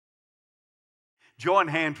Join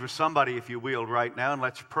hands with somebody, if you will, right now, and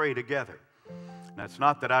let's pray together. Now, it's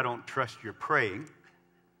not that I don't trust your praying.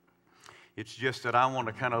 It's just that I want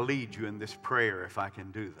to kind of lead you in this prayer if I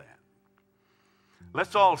can do that.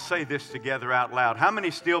 Let's all say this together out loud. How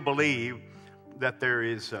many still believe that there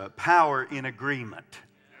is power in agreement?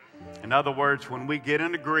 In other words, when we get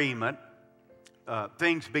in agreement,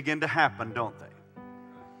 things begin to happen, don't they?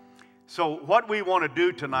 So what we want to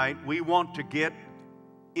do tonight, we want to get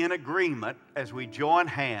in agreement as we join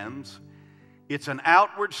hands. It's an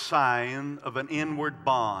outward sign of an inward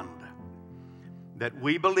bond that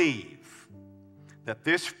we believe that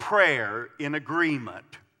this prayer in agreement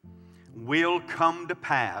will come to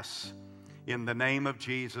pass in the name of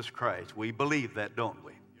Jesus Christ. We believe that, don't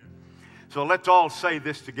we? So let's all say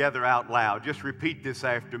this together out loud. Just repeat this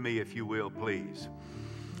after me, if you will, please.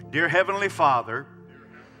 Dear Heavenly Father,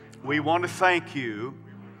 we want to thank you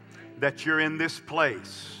that you're in this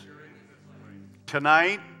place.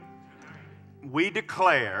 Tonight, we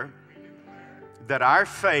declare that our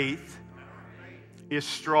faith is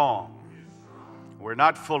strong. We're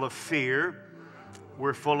not full of fear.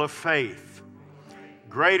 We're full of faith.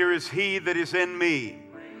 Greater is He that is in me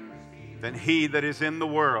than he that is in the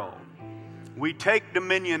world. We take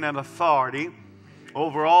dominion and authority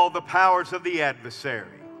over all the powers of the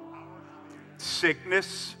adversary.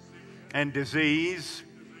 Sickness and disease,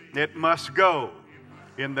 it must go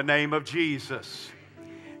in the name of Jesus.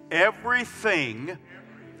 Everything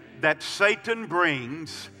that Satan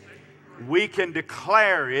brings, we can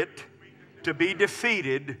declare it to be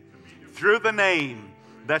defeated through the name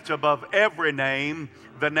that's above every name,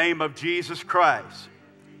 the name of Jesus Christ.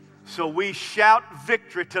 So we shout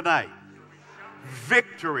victory tonight.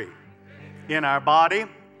 Victory in our body,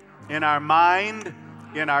 in our mind,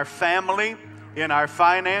 in our family, in our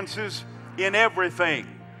finances, in everything.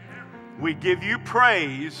 We give you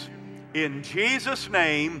praise in Jesus'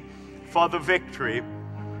 name for the victory.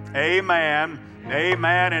 Amen,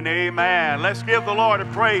 amen, and amen. Let's give the Lord a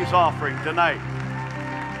praise offering tonight.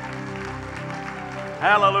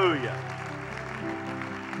 Hallelujah.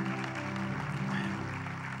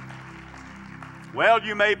 Well,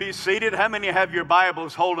 you may be seated. How many have your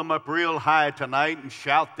Bibles? Hold them up real high tonight and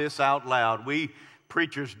shout this out loud. We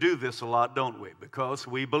preachers do this a lot, don't we? Because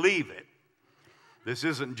we believe it. This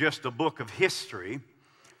isn't just a book of history.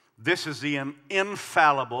 This is the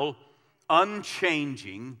infallible,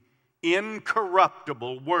 unchanging,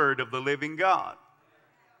 incorruptible Word of the living God.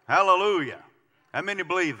 Hallelujah. How many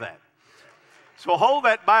believe that? So hold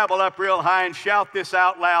that Bible up real high and shout this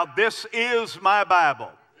out loud. This is my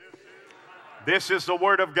Bible. This is the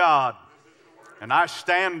Word of God. And I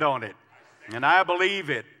stand on it. And I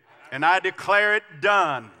believe it. And I declare it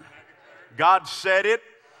done. God said it.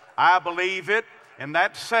 I believe it. And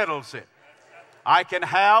that settles it. I can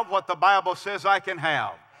have what the Bible says I can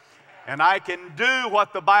have. And I can do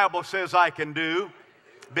what the Bible says I can do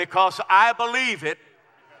because I believe it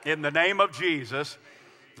in the name of Jesus.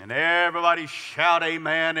 And everybody shout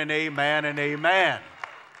amen and amen and amen.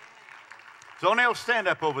 So Neil, stand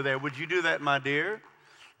up over there. Would you do that, my dear?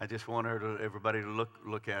 I just want everybody to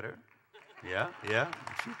look at her. Yeah.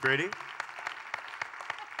 She's pretty.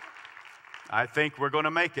 I think we're going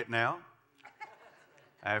to make it now.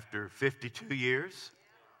 After 52 years.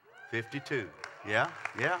 52. Yeah.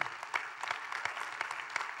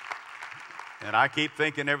 And I keep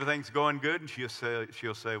thinking everything's going good, and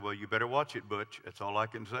she'll say, well, you better watch it, Butch. That's all I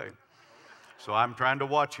can say. So I'm trying to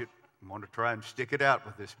watch it. I want to try and stick it out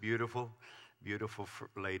with this beautiful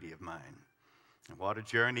lady of mine. And what a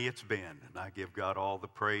journey it's been. And I give God all the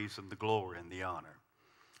praise and the glory and the honor.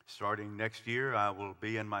 Starting next year, I will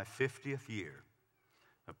be in my 50th year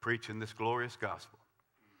of preaching this glorious gospel.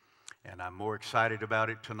 And I'm more excited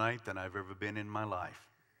about it tonight than I've ever been in my life.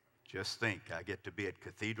 Just think, I get to be at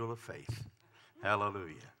Cathedral of Faith.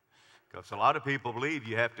 Hallelujah. Because a lot of people believe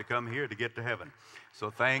you have to come here to get to heaven. So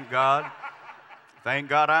thank God. Thank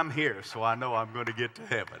God I'm here, so I know I'm going to get to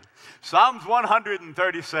heaven. Psalms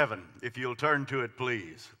 137, if you'll turn to it,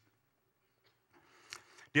 please.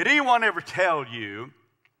 Did anyone ever tell you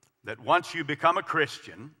that once you become a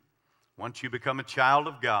Christian, once you become a child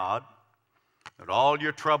of God, that all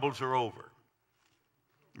your troubles are over?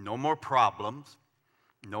 No more problems,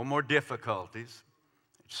 no more difficulties,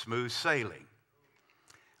 smooth sailing.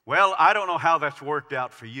 Well, I don't know how that's worked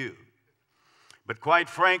out for you. But quite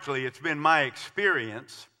frankly, it's been my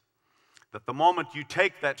experience that the moment you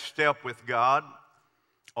take that step with God,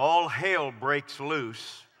 all hell breaks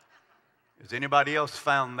loose. Has anybody else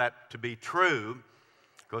found that to be true?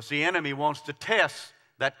 Because the enemy wants to test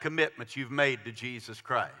that commitment you've made to Jesus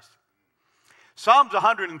Christ. Psalms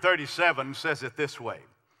 137 says it this way.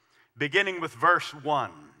 beginning with verse 1.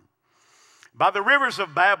 By the rivers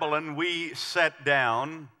of Babylon we sat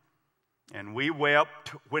down, and we wept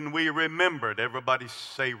when we remembered. Everybody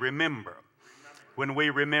say, remember. When we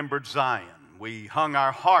remembered Zion. We hung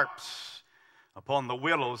our harps upon the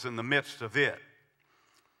willows in the midst of it.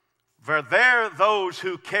 For there those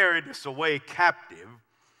who carried us away captive,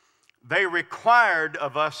 they required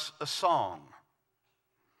of us a song.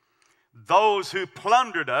 Those who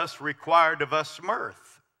plundered us required of us mirth,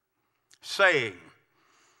 saying,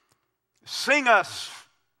 sing us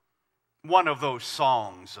one of those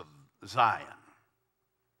songs of Zion.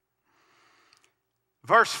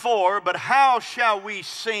 Verse 4, but how shall we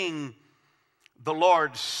sing the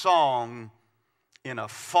Lord's song in a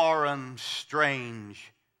foreign,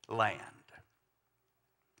 strange land?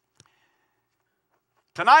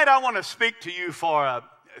 Tonight I want to speak to you for a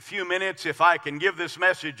few minutes. If I can give this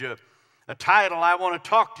message a title, I want to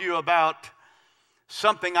talk to you about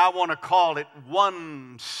something I want to call it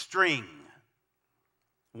one string.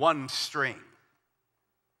 One string.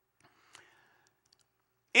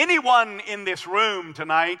 Anyone in this room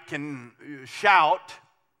tonight can shout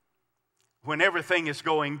when everything is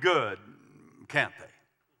going good, can't they?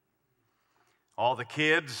 All the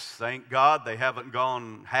kids, thank God, they haven't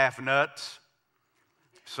gone half nuts.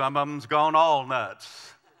 Some of them's gone all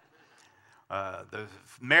nuts. The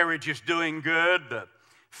marriage is doing good, the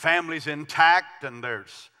family's intact, and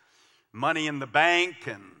there's money in the bank,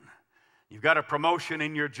 and you've got a promotion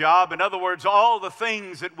in your job. In other words, all the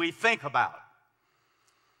things that we think about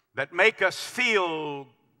that make us feel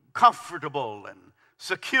comfortable and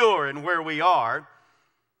secure in where we are,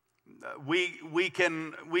 we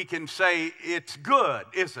can say it's good,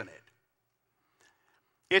 isn't it?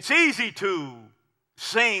 It's easy to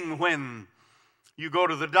sing when you go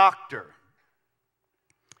to the doctor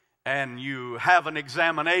and you have an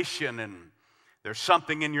examination and there's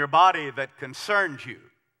something in your body that concerns you.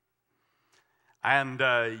 And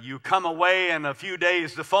you come away, and a few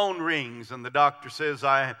days the phone rings and the doctor says,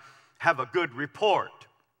 I have a good report.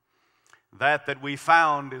 That we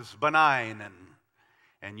found is benign,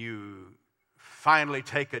 and you finally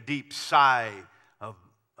take a deep sigh of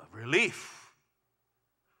relief.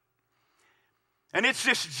 And it's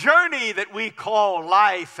this journey that we call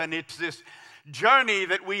life, and it's this journey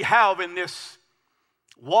that we have in this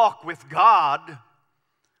walk with God,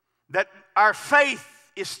 that our faith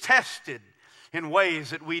is tested in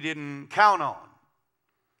ways that we didn't count on.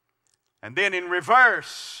 And then in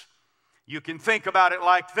reverse, you can think about it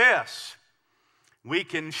like this. We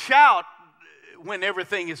can shout when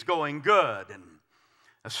everything is going good and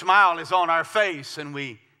a smile is on our face and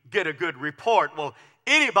we get a good report. Well,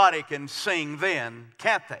 anybody can sing then,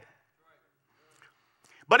 can't they?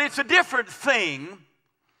 But it's a different thing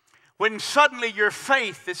when suddenly your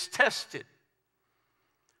faith is tested.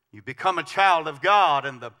 You become a child of God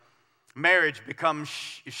and the marriage becomes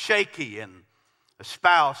shaky and the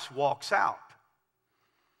spouse walks out.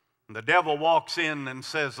 And the devil walks in and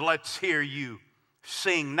says, let's hear you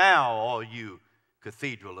sing now, all you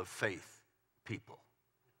Cathedral of Faith people.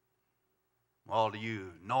 All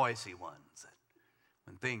you noisy ones.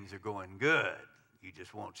 When things are going good, you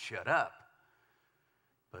just won't shut up.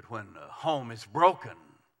 But when the home is broken,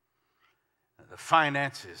 the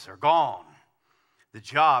finances are gone, the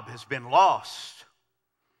job has been lost,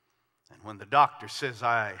 and when the doctor says,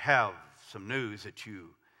 I have some news that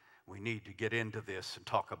we need to get into this and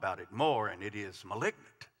talk about it more, and it is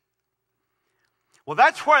malignant. Well,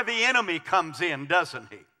 that's where the enemy comes in,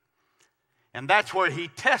 doesn't he? And that's where he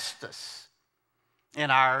tests us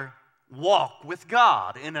in our walk with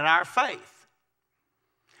God and in our faith.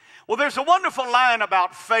 Well, there's a wonderful line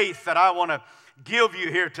about faith that I want to give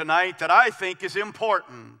you here tonight that I think is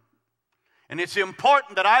important. And it's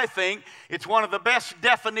important that I think it's one of the best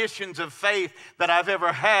definitions of faith that I've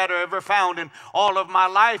ever had or ever found in all of my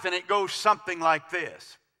life, and it goes something like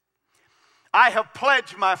this. I have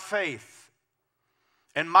pledged my faith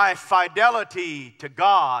and my fidelity to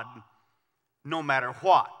God no matter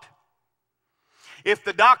what. If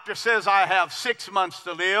the doctor says I have 6 months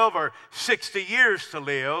to live or 60 years to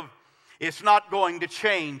live, it's not going to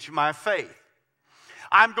change my faith.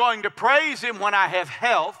 I'm going to praise Him when I have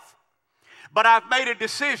health, but I've made a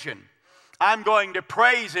decision. I'm going to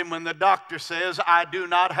praise Him when the doctor says I do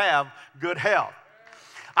not have good health.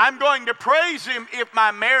 I'm going to praise Him if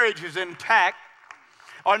my marriage is intact,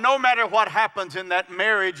 or no matter what happens in that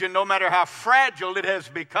marriage and no matter how fragile it has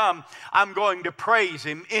become, I'm going to praise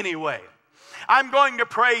Him anyway. I'm going to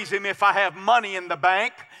praise Him if I have money in the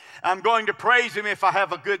bank. I'm going to praise Him if I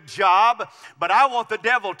have a good job. But I want the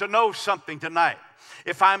devil to know something tonight.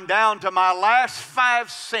 If I'm down to my last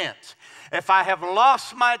 5 cents if I have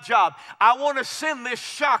lost my job, I want to send this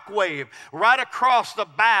shockwave right across the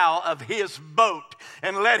bow of his boat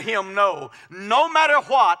and let him know, no matter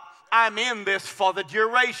what, I'm in this for the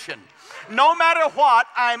duration. No matter what,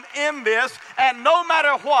 I'm in this, and no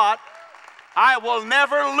matter what, I will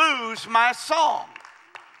never lose my song.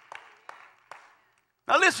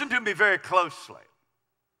 Now listen to me very closely.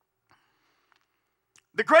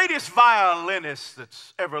 The greatest violinist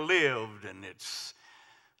that's ever lived, and it's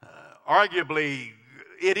arguably,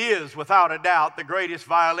 it is without a doubt the greatest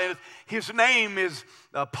violinist. His name is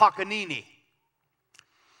Paganini.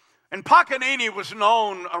 And Paganini was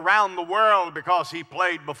known around the world because he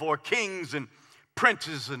played before kings and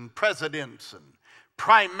princes and presidents and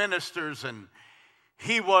prime ministers, and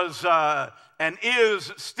he was and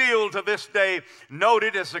is still to this day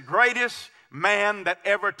noted as the greatest man that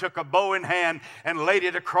ever took a bow in hand and laid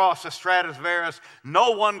it across the Stradivarius.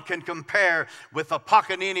 No one can compare with a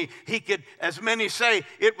Paganini. He could, as many say,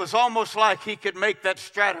 it was almost like he could make that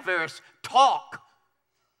Stradivarius talk.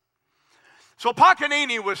 So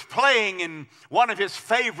Paganini was playing in one of his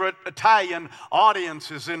favorite Italian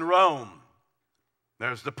audiences in Rome.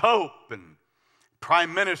 There's the Pope and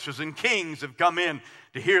prime ministers and kings have come in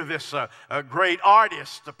to hear this great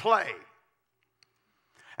artist to play.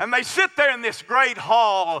 And they sit there in this great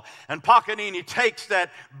hall, and Paganini takes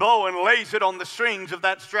that bow and lays it on the strings of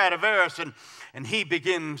that Stradivarius, and he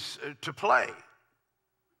begins to play.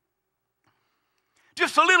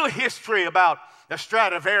 Just a little history about the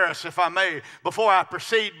Stradivarius, if I may, before I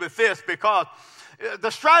proceed with this, because the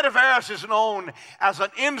Stradivarius is known as an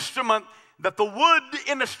instrument that the wood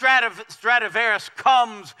in the Stradivarius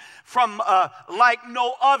comes from like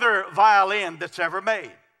no other violin that's ever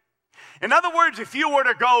made. In other words, if you were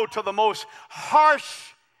to go to the most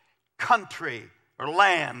harsh country or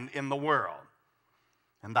land in the world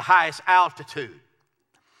and the highest altitude,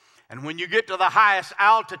 and when you get to the highest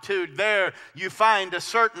altitude there, you find a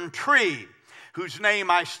certain tree whose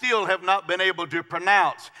name I still have not been able to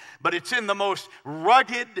pronounce, but it's in the most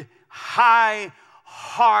rugged, high,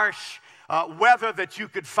 harsh weather that you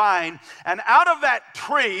could find. And out of that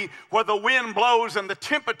tree, where the wind blows and the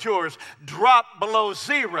temperatures drop below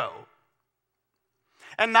zero,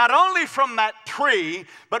 and not only from that tree,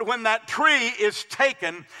 but when that tree is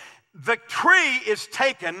taken, the tree is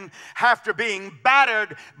taken after being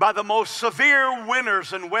battered by the most severe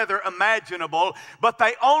winters and weather imaginable, but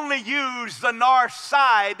they only use the north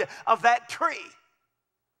side of that tree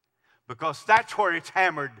because that's where it's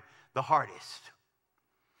hammered the hardest.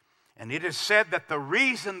 And it is said that the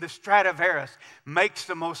reason the Stradivarius makes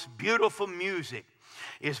the most beautiful music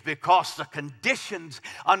is because the conditions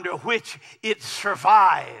under which it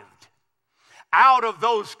survived. Out of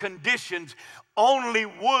those conditions, only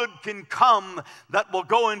wood can come that will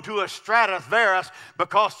go into a Stradivarius,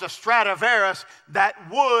 because the Stradivarius, that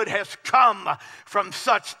wood has come from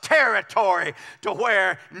such territory to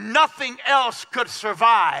where nothing else could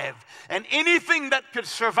survive. And anything that could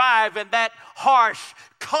survive in that harsh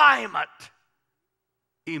climate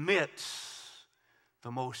emits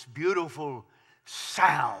the most beautiful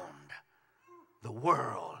sound the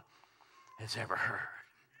world has ever heard.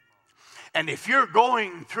 And if you're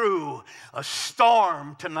going through a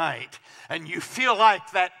storm tonight and you feel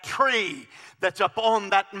like that tree that's up on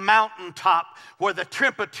that mountaintop where the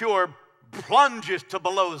temperature plunges to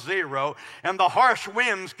below zero and the harsh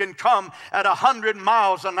winds can come at 100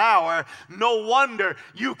 miles an hour, no wonder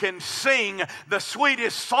you can sing the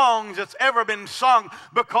sweetest songs that's ever been sung,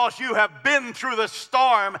 because you have been through the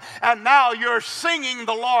storm and now you're singing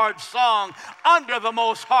the Lord's song under the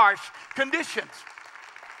most harsh conditions.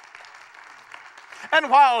 And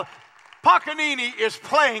while Paganini is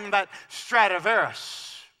playing that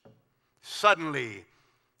Stradivarius, suddenly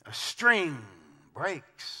a string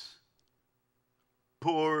breaks.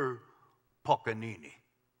 Poor Paganini.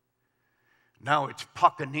 Now it's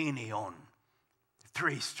Paganini on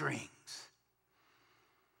 3 strings.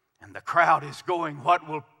 And the crowd is going, what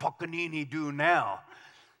will Paganini do now?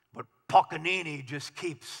 But Paganini just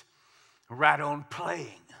keeps right on playing.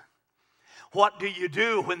 What do you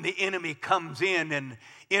do when the enemy comes in and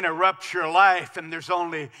interrupts your life and there's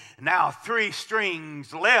only now 3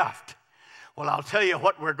 strings left? Well, I'll tell you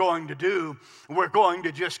what we're going to do. We're going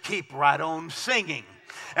to just keep right on singing,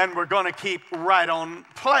 and we're going to keep right on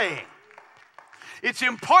playing. It's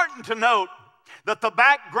important to note that the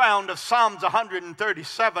background of Psalms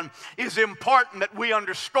 137 is important that we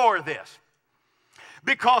underscore this,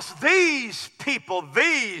 because these people,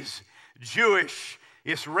 these Jewish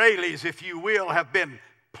Israelis, if you will, have been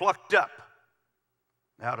plucked up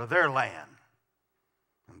out of their land,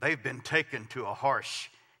 and they've been taken to a harsh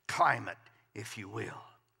climate, if you will.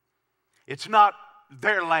 It's not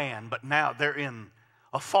their land, but now they're in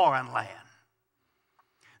a foreign land.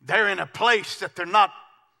 They're in a place that they're not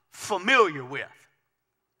familiar with.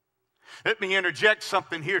 Let me interject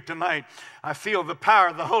something here tonight. I feel the power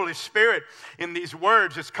of the Holy Spirit in these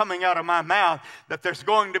words that's coming out of my mouth, that there's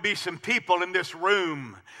going to be some people in this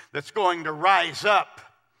room that's going to rise up,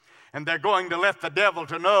 and they're going to let the devil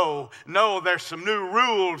to know, there's some new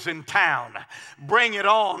rules in town. Bring it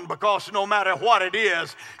on, because no matter what it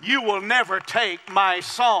is, you will never take my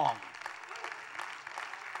song.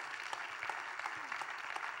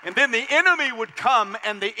 And then the enemy would come,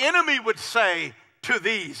 and the enemy would say to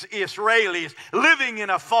these Israelis living in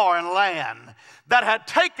a foreign land that had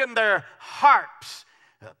taken their harps,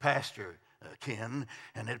 Pastor Ken,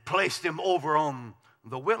 and had placed them over on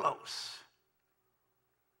the willows.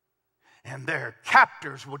 And their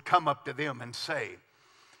captors would come up to them and say,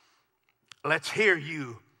 let's hear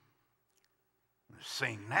you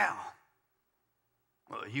sing now.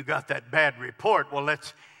 Well, you got that bad report. Well,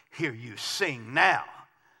 let's hear you sing now.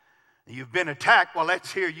 You've been attacked. Well,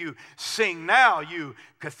 let's hear you sing now, you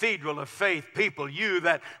Cathedral of Faith people, you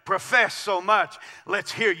that profess so much.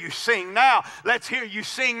 Let's hear you sing now. Let's hear you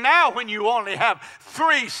sing now when you only have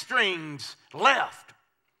 3 strings left.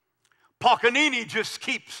 Paganini just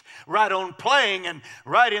keeps right on playing, and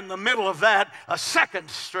right in the middle of that, a 2nd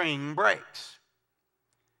string breaks.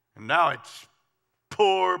 And now it's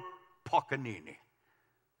poor Paganini.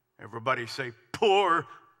 Everybody say, poor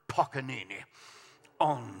Paganini.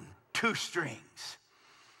 On 2 strings.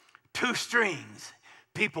 2 strings.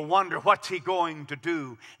 People wonder, what's he going to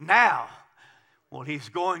do now? Well, he's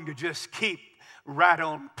going to just keep right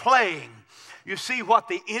on playing. You see what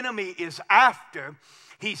the enemy is after?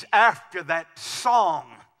 He's after that song.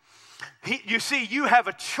 You see, you have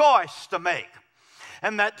a choice to make.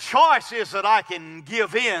 And that choice is that I can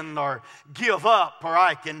give in or give up, or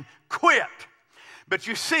I can quit. But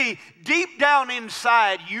you see, deep down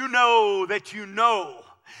inside, you know that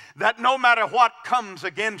no matter what comes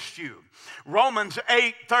against you, Romans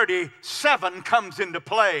 8:37 comes into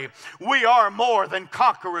play. We are more than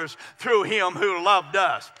conquerors through him who loved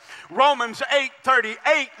us. Romans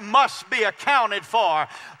 8:38 must be accounted for.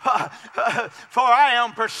 For I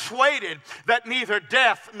am persuaded that neither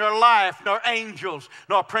death, nor life, nor angels,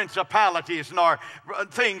 nor principalities, nor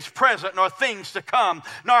things present, nor things to come,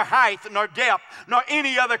 nor height, nor depth, nor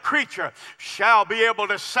any other creature shall be able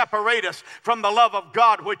to separate us from the love of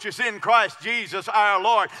God which is in Christ Jesus our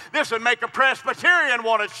Lord. This would make a Presbyterian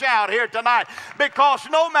want to shout here tonight, because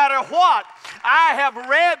no matter what, I have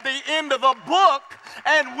read the end of the book,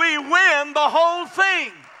 and we win the whole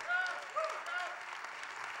thing.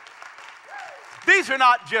 These are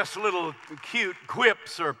not just little cute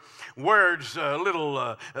quips or words,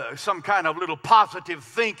 some kind of little positive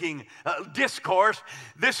thinking discourse.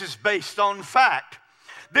 This is based on fact.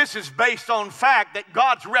 This is based on fact that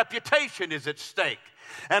God's reputation is at stake.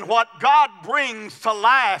 And what God brings to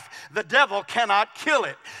life, the devil cannot kill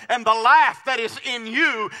it. And the life that is in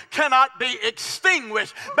you cannot be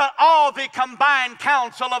extinguished, but all the combined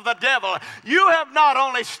counsel of the devil. You have not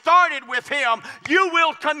only started with him, you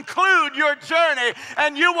will conclude your journey.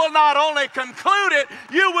 And you will not only conclude it,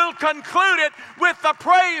 you will conclude it with the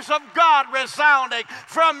praise of God resounding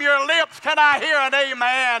from your lips. Can I hear an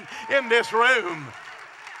amen in this room?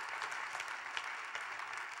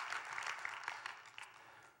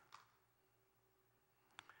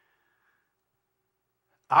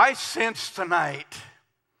 I sense tonight,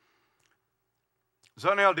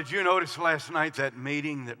 Zonell, did you notice last night that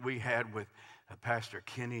meeting that we had with Pastor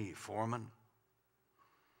Kenny Foreman?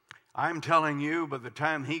 I'm telling you, by the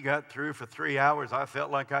time he got through for 3 hours, I felt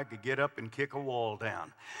like I could get up and kick a wall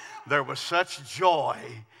down. There was such joy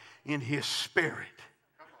in his spirit.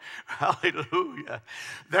 Hallelujah.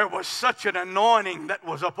 There was such an anointing that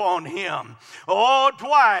was upon him. Oh,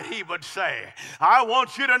 Dwight, he would say, I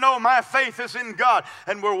want you to know my faith is in God.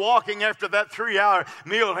 And we're walking after that 3-hour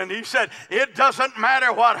meal, and he said, it doesn't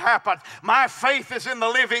matter what happens. My faith is in the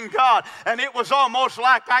living God. And it was almost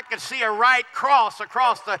like I could see a right cross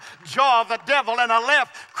across the jaw of the devil and a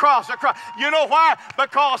left cross across. You know why?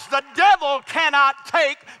 Because the devil cannot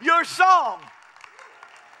take your song.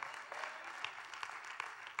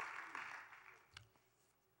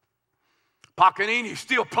 Paganini's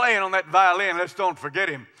still playing on that violin. Let's don't forget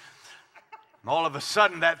him. And all of a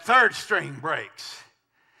sudden, that 3rd string breaks.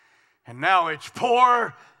 And now it's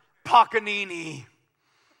poor Paganini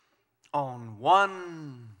on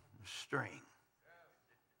 1 string.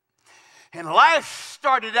 And life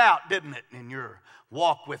started out, didn't it, in your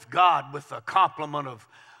walk with God with a complement of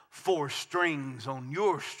 4 strings on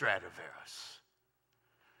your Stradivarius.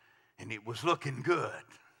 And it was looking good.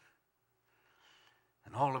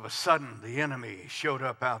 And all of a sudden, the enemy showed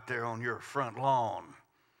up out there on your front lawn.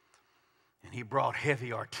 And he brought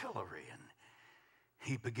heavy artillery, and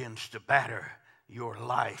he begins to batter your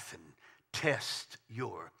life and test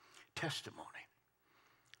your testimony.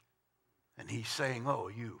 And he's saying, oh,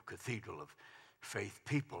 you Cathedral of Faith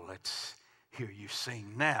people, let's hear you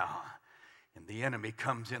sing now. And the enemy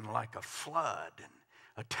comes in like a flood and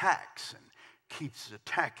attacks and keeps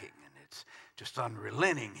attacking. And it's just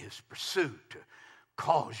unrelenting, his pursuit to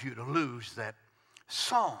cause you to lose that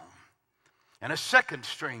song. And a second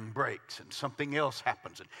string breaks and something else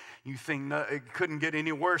happens. And you think, no, it couldn't get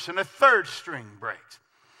any worse. And a third string breaks.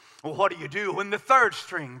 Well, what do you do when the third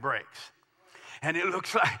string breaks? And it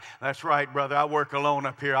looks like, that's right, brother, I work alone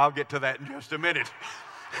up here. I'll get to that in just a minute.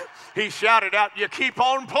 He shouted out, you keep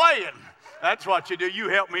on playing. That's what you do. You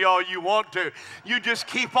help me all you want to. You just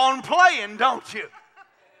keep on playing, don't you?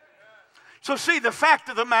 So see, the fact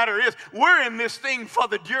of the matter is, we're in this thing for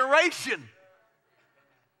the duration.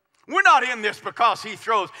 We're not in this because he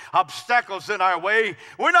throws obstacles in our way.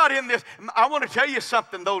 We're not in this. I want to tell you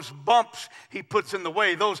something. Those bumps he puts in the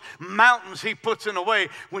way, those mountains he puts in the way,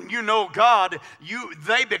 when you know God,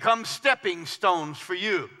 they become stepping stones for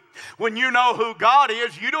you. When you know who God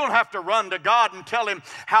is, you don't have to run to God and tell him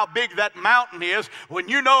how big that mountain is. When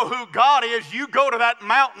you know who God is, you go to that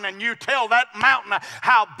mountain and you tell that mountain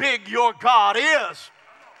how big your God is.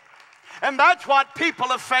 And that's what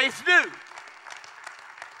people of faith do.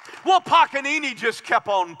 Well, Paganini just kept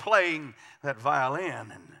on playing that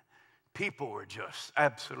violin, and people were just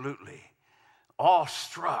absolutely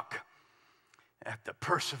awestruck at the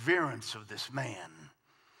perseverance of this man.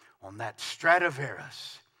 On that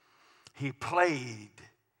Stradivarius, he played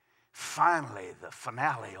finally the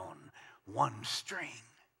finale on one string.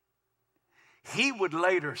 He would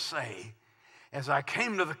later say, as I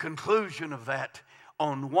came to the conclusion of that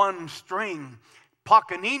on one string,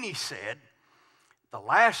 Paganini said, the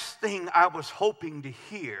last thing I was hoping to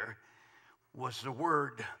hear was the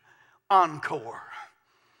word encore.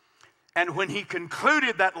 And when he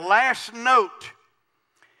concluded that last note,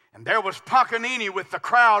 and there was Paganini with the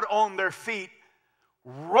crowd on their feet,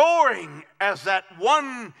 roaring as that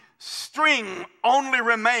one string only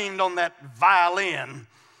remained on that violin.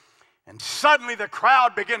 And suddenly the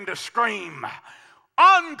crowd began to scream,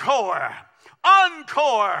 encore,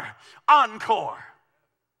 encore, encore.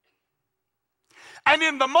 And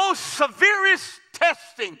in the most severest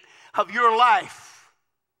testing of your life,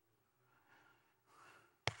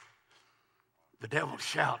 the devil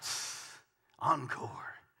shouts,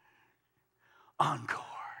 encore, encore.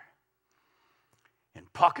 And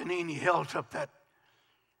Paganini held up that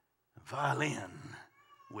violin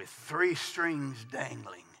with 3 strings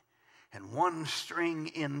dangling and 1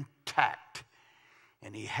 string intact.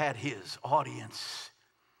 And he had his audience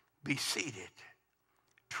be seated.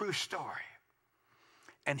 True story.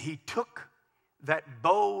 And he took that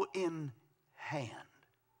bow in hand,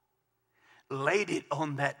 laid it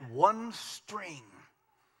on that one string,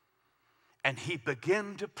 and he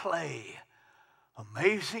began to play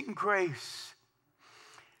Amazing Grace.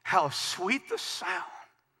 How sweet the sound.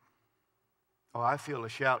 Oh, I feel a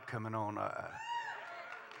shout coming on.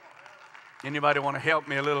 Anybody want to help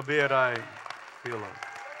me a little bit? I feel it.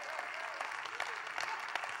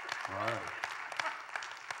 All right.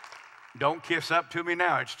 Don't kiss up to me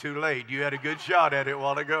now. It's too late. You had a good shot at it a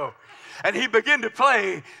while ago. And he began to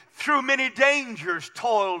play through many dangers,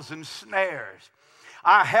 toils, and snares.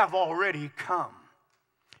 I have already come.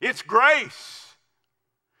 It's grace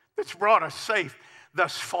that's brought us safe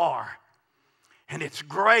thus far. And it's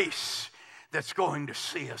grace that's going to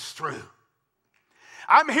see us through.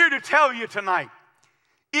 I'm here to tell you tonight,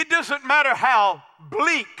 it doesn't matter how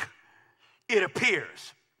bleak it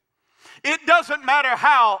appears. It doesn't matter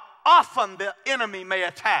how often the enemy may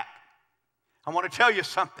attack. I want to tell you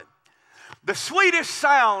something. The sweetest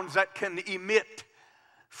sounds that can emit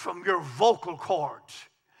from your vocal cords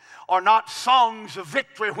are not songs of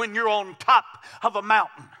victory when you're on top of a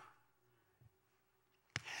mountain.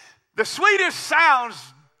 The sweetest sounds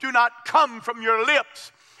do not come from your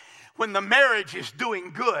lips when the marriage is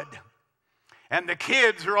doing good and the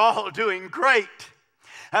kids are all doing great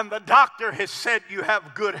and the doctor has said you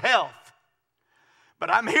have good health. But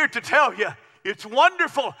I'm here to tell you, it's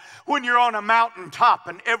wonderful when you're on a mountaintop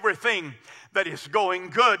and everything that is going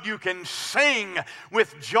good. You can sing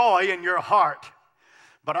with joy in your heart.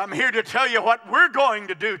 But I'm here to tell you what we're going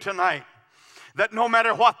to do tonight. That no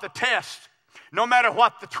matter what the test, no matter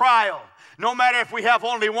what the trial, No matter if we have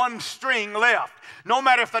only one string left. No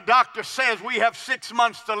matter if the doctor says we have 6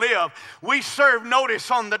 months to live, we serve notice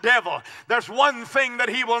on the devil. There's one thing that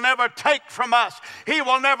he will never take from us. He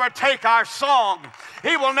will never take our song.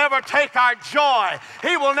 He will never take our joy.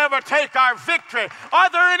 He will never take our victory. Are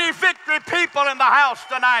there any victory people in the house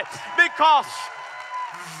tonight? Because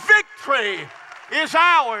victory is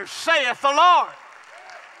ours, saith the Lord.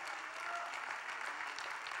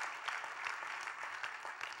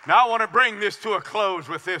 Now I want to bring this to a close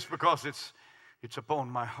with this because it's upon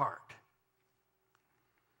my heart.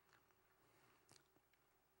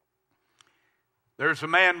 There's a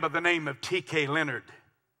man by the name of T.K. Leonard.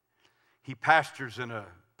 He pastors in a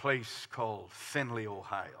place called Findlay,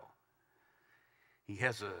 Ohio. He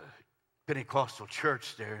has a Pentecostal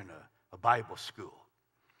church there and a Bible school.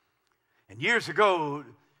 And years ago,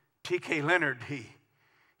 T.K. Leonard,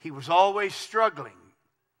 he was always struggling.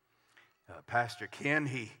 Pastor Ken,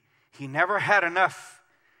 he never had enough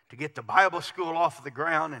to get the Bible school off of the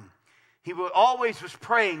ground, and he always was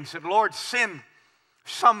praying, said, Lord, send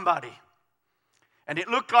somebody. And it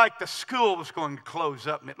looked like the school was going to close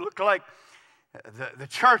up, and it looked like the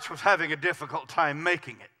church was having a difficult time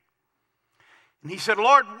making it. And he said,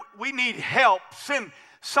 Lord, we need help. Send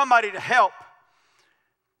somebody to help.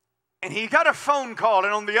 And he got a phone call,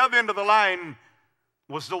 and on the other end of the line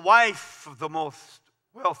was the wife of the most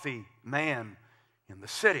wealthy man in the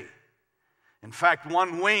city. In fact,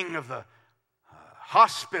 one wing of the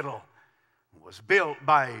hospital was built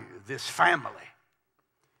by this family.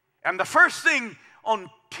 And the first thing on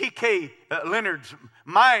T.K. Leonard's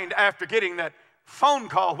mind after getting that phone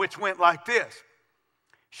call, which went like this,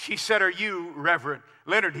 she said, are you Reverend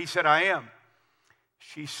Leonard? He said, I am.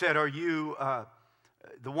 She said, are you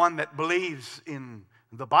the one that believes in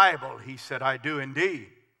the Bible? He said, I do indeed.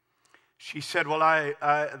 She said, well,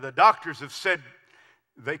 the doctors have said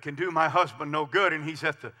they can do my husband no good, and he's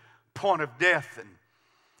at the point of death, and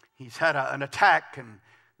he's had an attack, and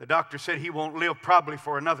the doctor said he won't live probably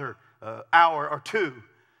for another hour or two.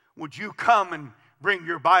 Would you come and bring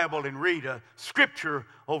your Bible and read a scripture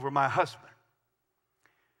over my husband?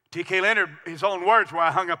 T.K. Leonard, his own words where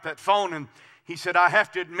I hung up that phone, and he said, I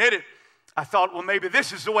have to admit it, I thought, well, maybe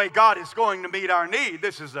this is the way God is going to meet our need.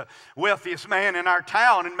 This is the wealthiest man in our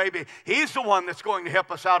town, and maybe he's the one that's going to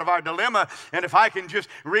help us out of our dilemma. And if I can just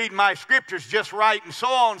read my scriptures just right and so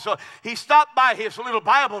on. So he stopped by his little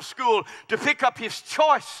Bible school to pick up his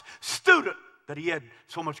choice student that he had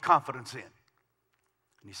so much confidence in.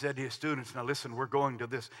 And he said to his students, now listen, we're going to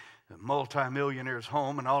this multimillionaire's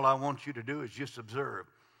home, and all I want you to do is just observe.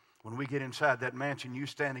 When we get inside that mansion, you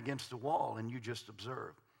stand against the wall and you just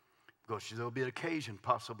observe. Because there'll be an occasion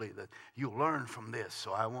possibly that you'll learn from this.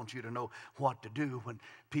 So I want you to know what to do when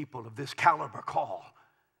people of this caliber call.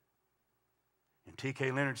 And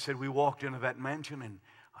T.K. Leonard said, we walked into that mansion, and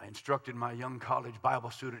I instructed my young college Bible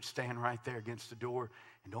student, stand right there against the door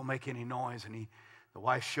and don't make any noise. And the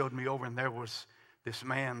wife showed me over, and there was this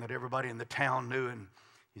man that everybody in the town knew, and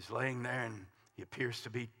he's laying there, and he appears to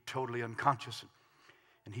be totally unconscious.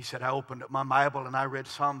 And he said, I opened up my Bible, and I read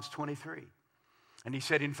Psalms 23. And he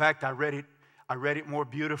said, in fact, I read it more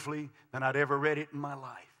beautifully than I'd ever read it in my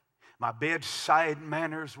life. My bedside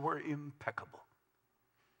manners were impeccable.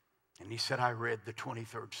 And he said, I read the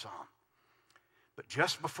 23rd Psalm. But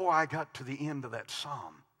just before I got to the end of that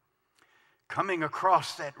Psalm, coming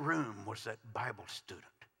across that room was that Bible student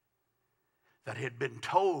that had been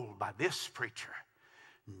told by this preacher,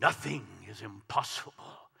 nothing is impossible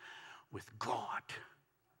with God.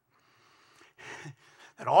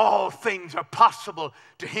 That all things are possible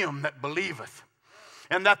to him that believeth.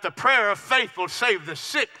 And that the prayer of faith will save the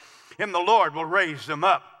sick, and the Lord will raise them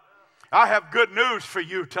up. I have good news for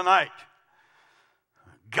you tonight.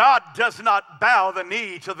 God does not bow the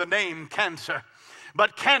knee to the name cancer,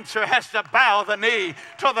 but cancer has to bow the knee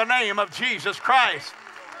to the name of Jesus Christ.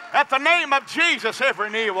 At the name of Jesus,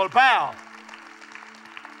 every knee will bow.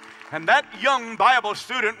 And that young Bible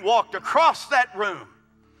student walked across that room,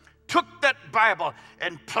 took that Bible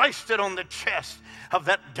and placed it on the chest of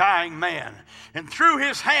that dying man and threw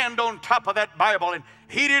his hand on top of that Bible. And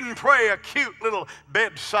he didn't pray a cute little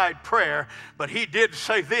bedside prayer, but he did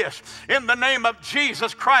say this, in the name of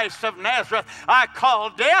Jesus Christ of Nazareth, I call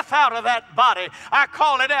death out of that body. I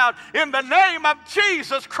call it out in the name of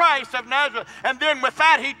Jesus Christ of Nazareth. And then with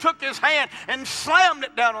that, he took his hand and slammed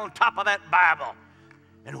it down on top of that Bible.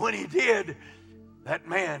 And when he did, that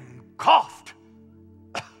man coughed.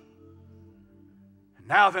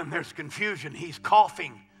 Now then, there's confusion. He's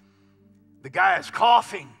coughing. The guy is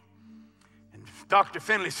coughing. And Dr.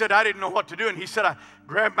 Finley said, I didn't know what to do. And he said, I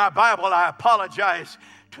grabbed my Bible. I apologized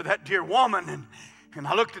to that dear woman. And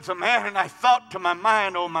I looked at the man and I thought to my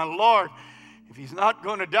mind, oh my Lord, if he's not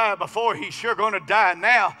going to die before, he's sure going to die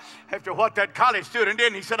now after what that college student did.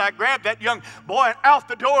 And he said, I grabbed that young boy and out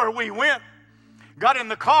the door we went. Got in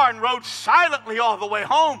the car and rode silently all the way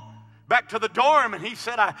home back to the dorm. And he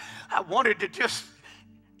said, I wanted to just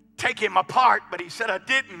take him apart, but he said I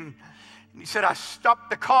didn't. And he said, I stopped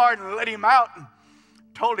the car and let him out and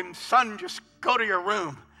told him, son, just go to your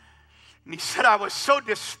room. And he said, I was so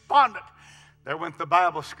despondent. There went the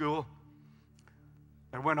Bible school.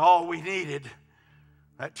 There went all we needed.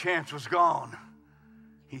 That chance was gone.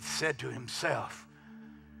 He said to himself,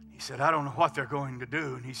 he said, I don't know what they're going to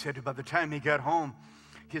do. And he said by the time he got home,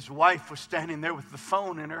 his wife was standing there with the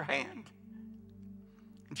phone in her hand.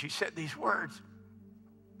 And she said these words,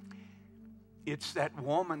 it's that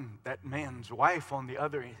woman, that man's wife on the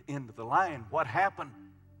other end of the line. What happened?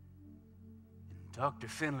 And Dr.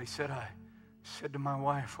 Finley said, I said to my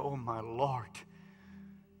wife, oh my Lord,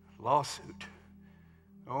 lawsuit.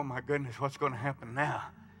 Oh my goodness, what's going to happen now?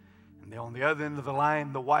 And on the other end of the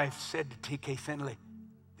line, the wife said to T.K. Finley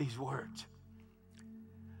these words,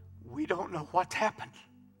 we don't know what's happened,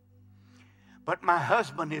 but my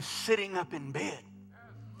husband is sitting up in bed.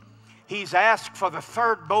 He's asked for the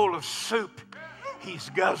third bowl of soup. He's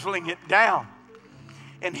guzzling it down.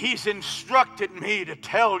 And he's instructed me to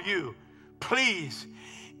tell you, please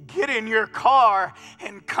get in your car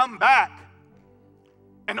and come back.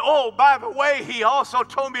 And oh, by the way, he also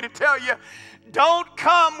told me to tell you, don't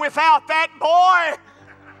come without that boy.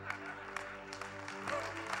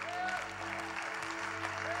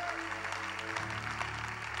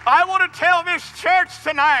 I want to tell this church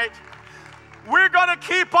tonight, we're going to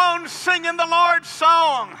keep on singing the Lord's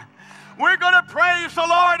song. We're going to praise the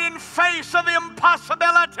Lord in face of the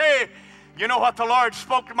impossibility. You know what the Lord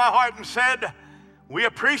spoke to my heart and said? We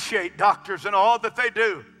appreciate doctors and all that they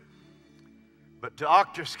do. But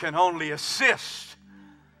doctors can only assist.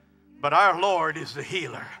 But our Lord is the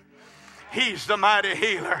healer. He's the mighty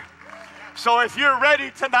healer. So if you're ready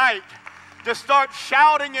tonight to start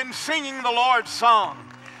shouting and singing the Lord's song,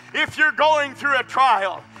 if you're going through a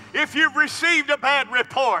trial, if you've received a bad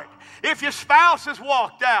report, if your spouse has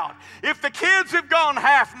walked out, if the kids have gone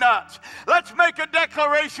half nuts, let's make a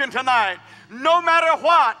declaration tonight. No matter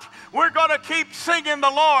what, we're going to keep singing the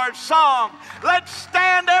Lord's song. Let's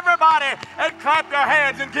stand, everybody, and clap their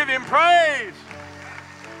hands and give Him praise.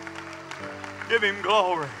 Give Him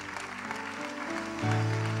glory.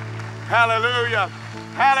 Hallelujah.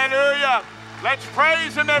 Hallelujah. Let's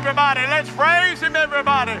praise Him, everybody. Let's praise Him,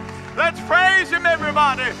 everybody. Let's praise Him,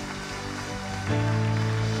 everybody.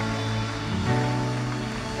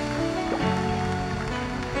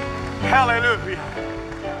 Hallelujah.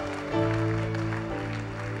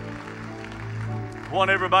 I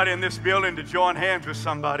want everybody in this building to join hands with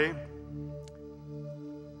somebody.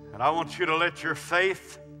 And I want you to let your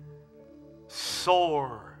faith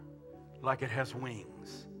soar like it has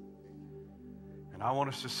wings. And I want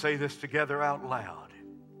us to say this together out loud.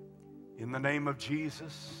 In the name of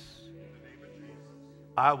Jesus,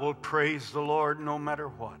 I will praise the Lord no matter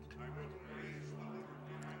what.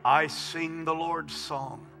 I sing the Lord's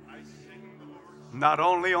song, not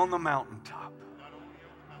only on the mountaintop,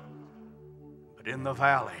 but in the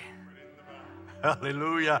valley.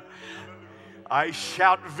 Hallelujah. I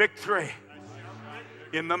shout victory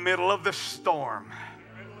in the middle of the storm.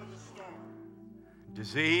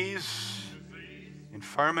 Disease,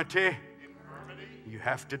 infirmity, you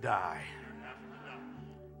have to die.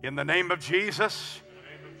 In the name of Jesus,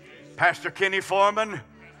 Pastor Kenny Foreman,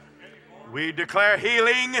 we declare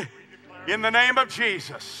healing in the name of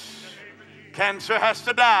Jesus. Cancer has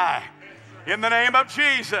to die in the name of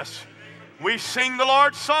Jesus. We sing the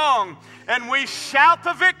Lord's song and we shout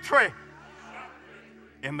the victory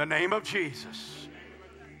in the name of Jesus.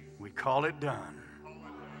 We call it done.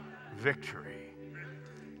 Victory.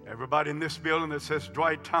 Everybody in this building that says,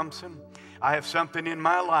 Dwight Thompson, I have something in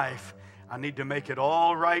my life. I need to make it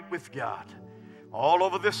all right with God. All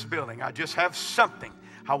over this building, I just have something.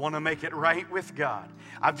 I want to make it right with God.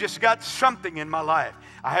 I've just got something in my life.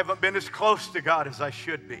 I haven't been as close to God as I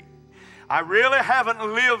should be. I really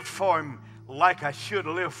haven't lived for Him like I should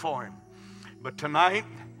live for Him. But tonight,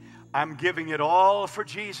 I'm giving it all for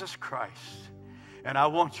Jesus Christ. And I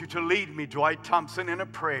want you to lead me, Dwight Thompson, in a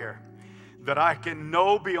prayer that I can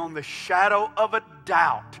know beyond the shadow of a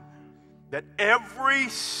doubt that every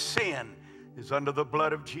sin is under the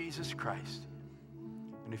blood of Jesus Christ.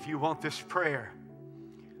 And if you want this prayer,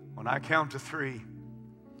 when I count to 3,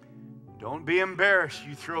 don't be embarrassed.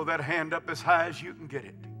 You throw that hand up as high as you can get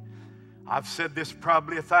it. I've said this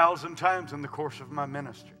probably 1,000 times in the course of my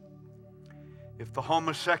ministry. If the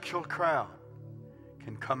homosexual crowd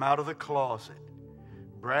can come out of the closet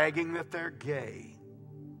bragging that they're gay.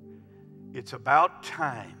 It's about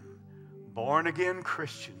time born-again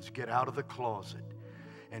Christians get out of the closet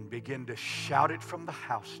and begin to shout it from the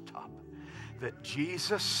housetop that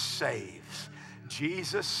Jesus saves,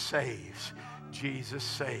 Jesus saves, Jesus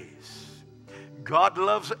saves. God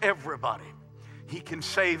loves everybody. He can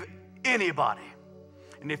save anybody.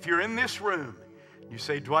 And if you're in this room, you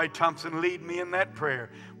say, Dwight Thompson, lead me in that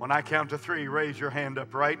prayer. When I count to 3, raise your hand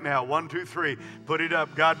up right now. 1, 2, 3. Put it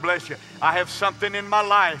up. God bless you. I have something in my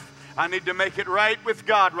life. I need to make it right with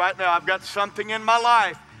God right now. I've got something in my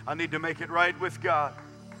life. I need to make it right with God.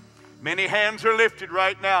 Many hands are lifted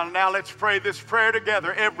right now. Now let's pray this prayer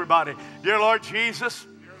together, everybody. Dear Lord Jesus,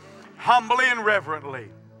 humbly and reverently,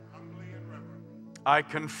 I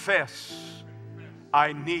confess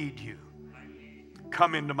I need you.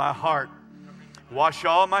 Come into my heart. Wash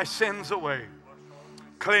all my sins away.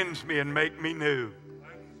 Cleanse me and make me new.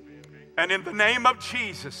 And in the name of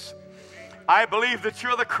Jesus, I believe that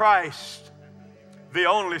you're the Christ, the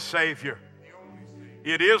only Savior.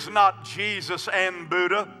 It is not Jesus and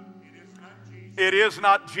Buddha. It is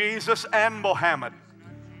not Jesus and Mohammed.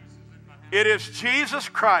 It is Jesus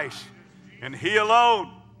Christ, and He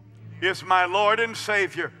alone is my Lord and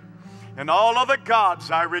Savior. And all other gods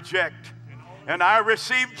I reject. And I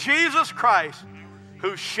receive Jesus Christ,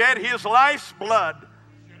 who shed His life's blood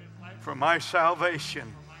for my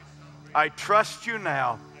salvation. I trust you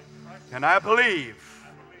now, and I believe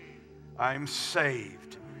I'm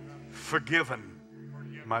saved, forgiven.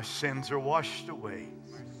 My sins are washed away.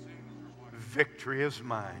 Victory is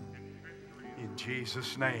mine. In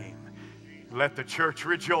Jesus' name. Let the church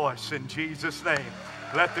rejoice in Jesus' name.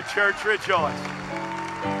 Let the church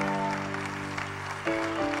rejoice.